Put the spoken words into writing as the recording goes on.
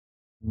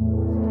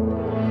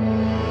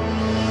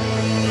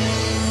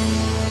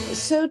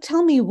So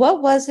tell me,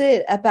 what was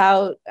it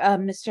about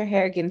Mr.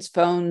 Harrigan's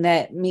phone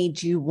that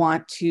made you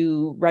want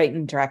to write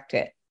and direct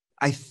it?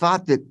 I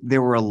thought that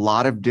there were a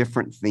lot of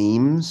different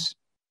themes.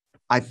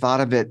 I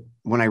thought of it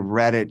when I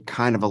read it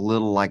kind of a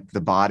little like The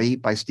Body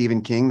by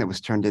Stephen King that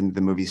was turned into the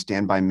movie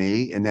Stand By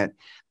Me, and that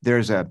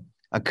there's a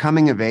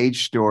coming of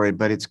age story,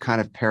 but it's kind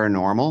of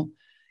paranormal.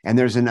 And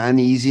there's an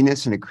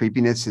uneasiness and a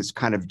creepiness that's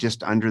kind of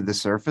just under the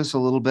surface a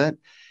little bit.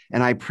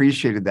 And I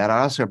appreciated that. I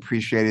also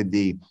appreciated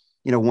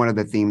one of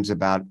the themes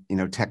about,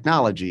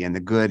 technology and the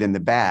good and the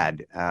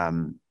bad.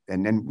 And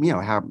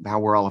how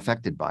we're all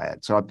affected by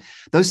it. So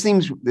those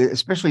themes,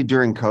 especially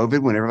during COVID,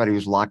 when everybody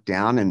was locked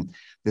down and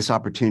this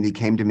opportunity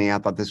came to me, I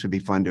thought this would be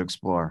fun to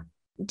explore.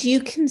 Do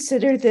you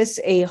consider this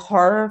a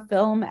horror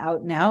film out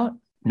and out?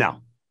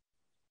 No,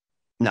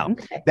 no,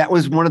 Okay. that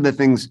was one of the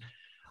things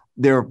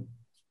there.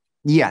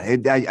 Yeah,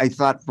 I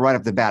thought right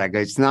off the bat,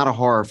 it's not a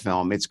horror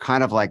film. It's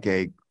kind of like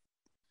a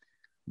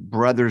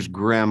Brothers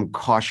Grimm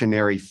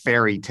cautionary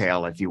fairy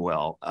tale, if you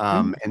will.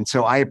 And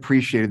so I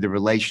appreciated the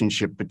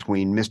relationship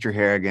between Mr.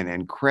 Harrigan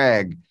and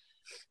Craig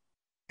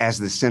as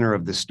the center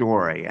of the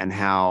story, and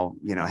how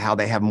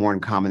they have more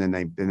in common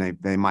than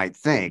they might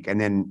think,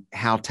 and then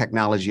how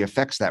technology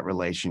affects that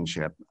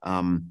relationship,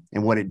 and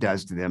what it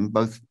does to them,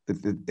 both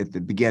at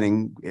the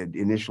beginning,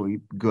 initially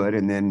good,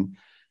 and then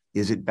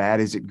is it bad?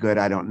 Is it good?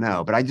 I don't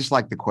know. But I just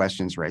like the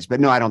questions raised.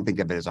 But no, I don't think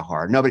of it as a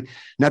horror.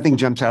 Nothing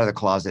jumps out of the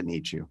closet and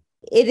eats you.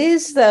 It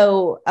is,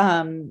 though,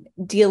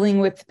 dealing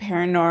with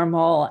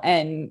paranormal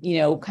and,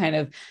 kind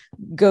of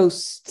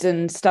ghosts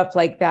and stuff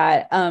like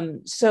that.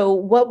 So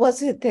what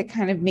was it that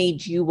kind of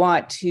made you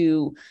want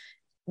to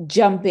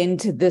jump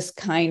into this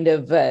kind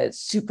of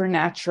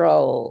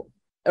supernatural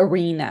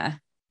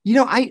arena?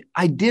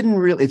 I didn't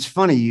really, it's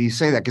funny you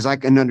say that because I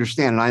can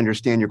understand, and I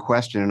understand your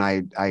question, and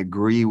I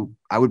agree.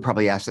 I would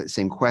probably ask that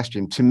same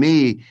question. To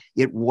me,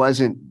 it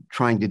wasn't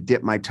trying to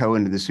dip my toe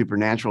into the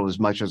supernatural as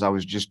much as I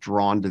was just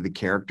drawn to the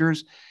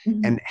characters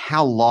and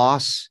how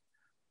loss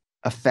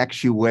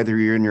affects you, whether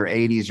you're in your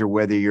 80s or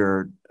whether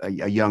you're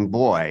a young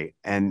boy.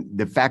 And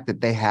the fact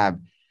that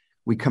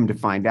we come to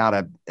find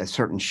out a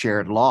certain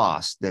shared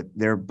loss, that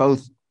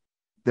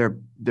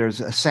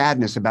there's a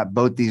sadness about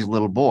both these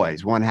little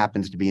boys. One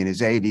happens to be in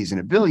his 80s and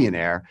a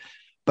billionaire,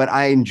 but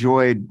I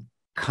enjoyed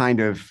kind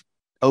of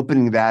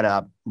opening that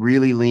up,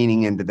 really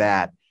leaning into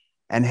that,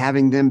 and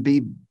having them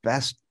be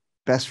best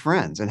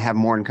friends and have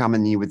more in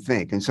common than you would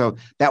think. And so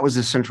that was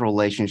the central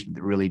relationship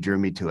that really drew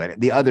me to it.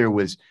 The other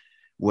was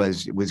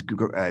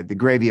the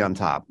gravy on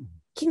top.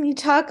 Can you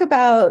talk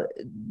about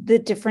the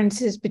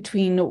differences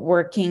between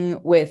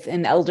working with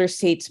an elder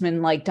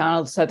statesman like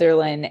Donald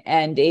Sutherland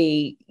and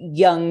a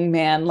young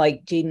man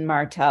like Jaeden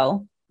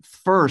Martell?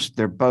 First,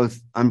 they're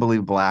both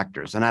unbelievable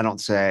actors. And I don't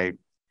say,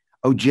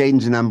 oh,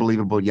 Jaden's an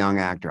unbelievable young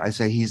actor. I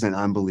say he's an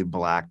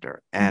unbelievable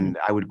actor. And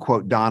I would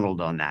quote Donald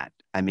on that.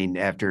 I mean,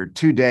 after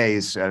 2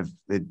 days of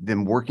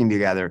them working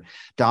together,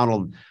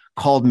 Donald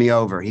called me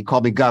over. He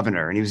called me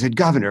governor, and he said,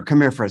 "Governor, come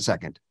here for a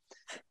second."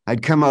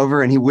 I'd come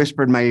over and he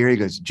whispered in my ear, he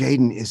goes,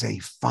 "Jaeden is a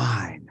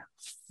fine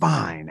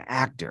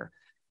actor.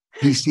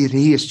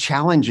 He is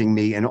challenging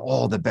me in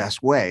all the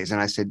best ways." And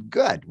I said,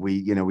 "Good.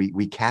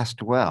 We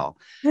cast well."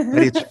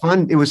 But it's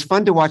fun. It was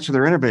fun to watch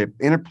their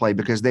interplay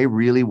because they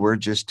really were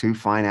just two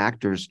fine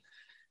actors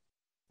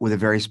with a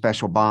very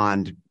special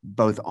bond,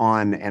 both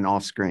on and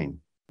off screen.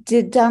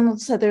 Did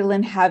Donald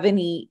Sutherland have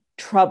any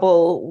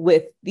trouble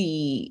with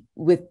the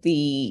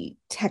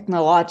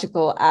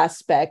technological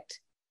aspect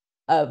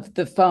of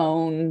the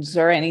phones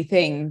or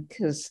anything?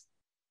 Because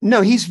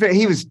no, he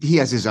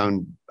has his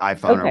own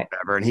iPhone or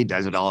whatever, and he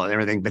does it all and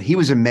everything. But he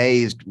was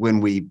amazed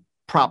when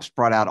Props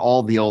brought out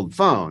all the old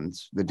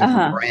phones, the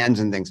different brands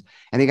and things,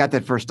 and he got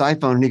that first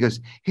iPhone, and he goes,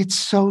 "It's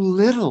so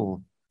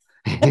little."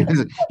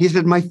 He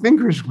said, "My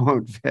fingers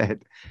won't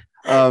fit."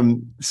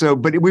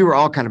 But we were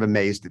all kind of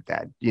amazed at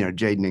that,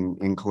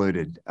 Jaeden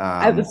included.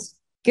 I was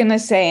gonna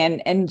say,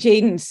 and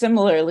Jaeden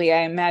similarly, I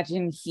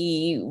imagine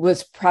he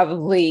was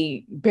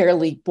probably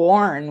barely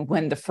born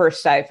when the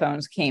first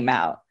iPhones came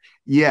out.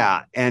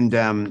 Yeah. And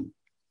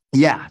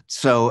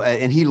So,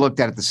 and he looked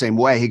at it the same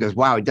way. He goes,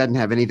 "Wow, it doesn't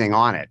have anything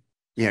on it.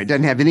 It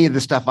doesn't have any of the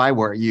stuff I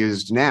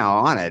used now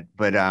on it."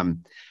 But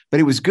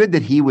it was good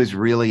that he was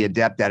really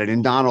adept at it.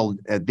 And Donald,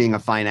 being a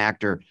fine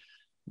actor,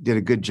 did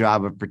a good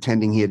job of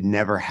pretending he had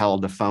never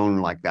held a phone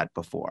like that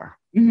before.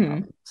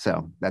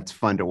 So that's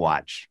fun to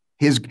watch.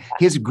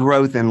 His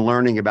growth and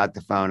learning about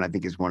the phone, I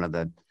think, is one of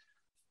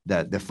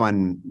the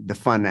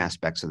fun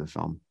aspects of the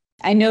film.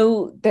 I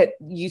know that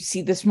you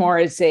see this more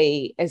as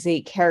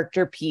a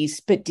character piece,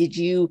 but did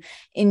you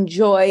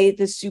enjoy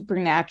the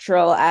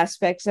supernatural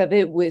aspects of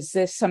it? Was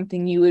this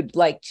something you would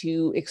like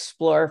to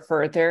explore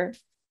further?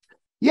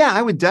 Yeah,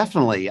 I would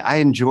definitely. I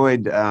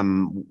enjoyed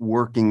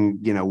working,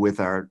 with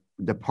our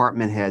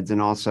department heads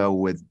and also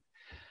with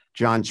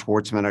John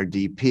Schwartzman, our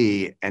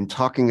DP, and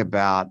talking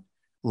about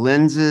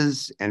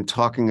lenses and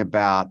talking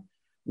about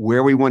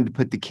where we wanted to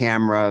put the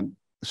camera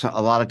So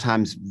a lot of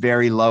times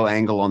very low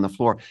angle on the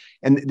floor.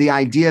 And the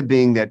idea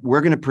being that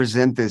we're going to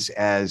present this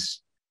as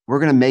we're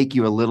going to make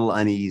you a little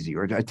uneasy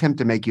or attempt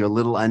to make you a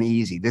little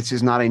uneasy. This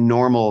is not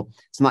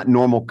it's not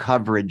normal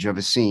coverage of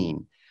a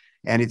scene.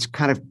 And it's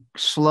kind of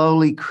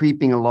slowly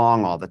creeping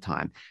along all the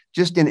time,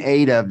 just in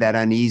aid of that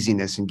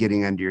uneasiness and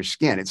getting under your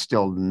skin. It's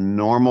still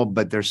normal,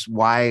 but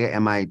why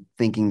am I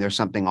thinking there's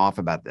something off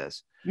about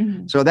this?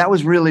 Mm-hmm. So that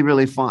was really,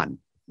 really fun.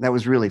 That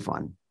was really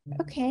fun.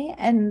 Okay.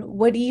 And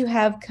what do you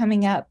have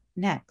coming up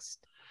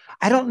next?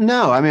 I don't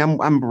know. I mean,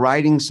 I'm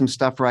writing some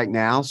stuff right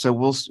now, so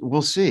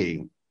we'll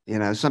see.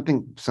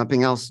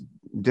 Something else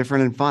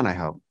different and fun, I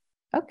hope.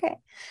 Okay,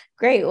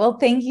 great. Well,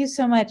 thank you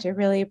so much. I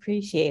really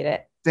appreciate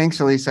it.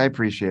 Thanks, Elise. I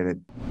appreciate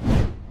it.